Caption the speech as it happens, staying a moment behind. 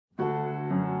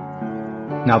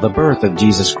Now the birth of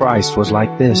Jesus Christ was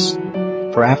like this.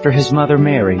 For after his mother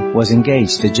Mary was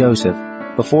engaged to Joseph,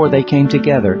 before they came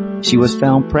together, she was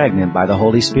found pregnant by the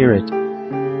Holy Spirit.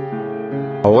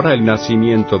 Ahora el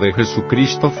nacimiento de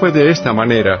Jesucristo fue de esta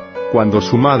manera: cuando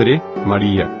su madre,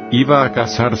 María, iba a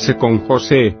casarse con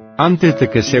José, antes de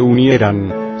que se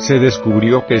unieran, se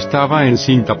descubrió que estaba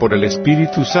encinta por el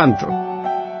Espíritu Santo.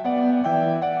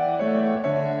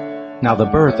 Now the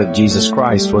birth of Jesus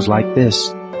Christ was like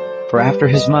this. For after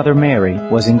his mother Mary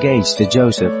was engaged to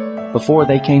Joseph, before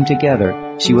they came together,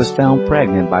 she was found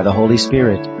pregnant by the Holy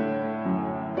Spirit.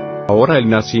 Ahora el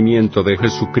nacimiento de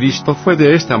Jesucristo fue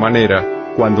de esta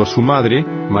manera: cuando su madre,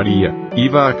 María,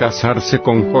 iba a casarse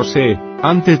con José,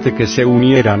 antes de que se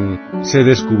unieran, se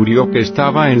descubrió que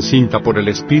estaba encinta por el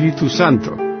Espíritu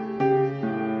Santo.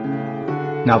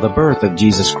 Now the birth of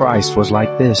Jesus Christ was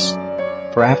like this.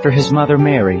 For after his mother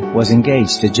Mary was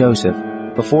engaged to Joseph,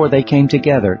 before they came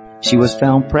together, she was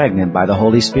found pregnant by the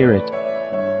Holy Spirit.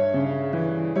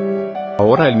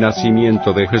 Ahora el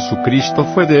nacimiento de Jesucristo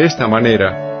fue de esta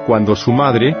manera: cuando su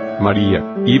madre, María,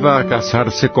 iba a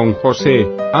casarse con José,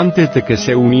 antes de que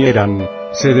se unieran,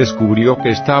 se descubrió que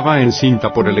estaba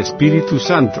encinta por el Espíritu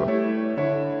Santo.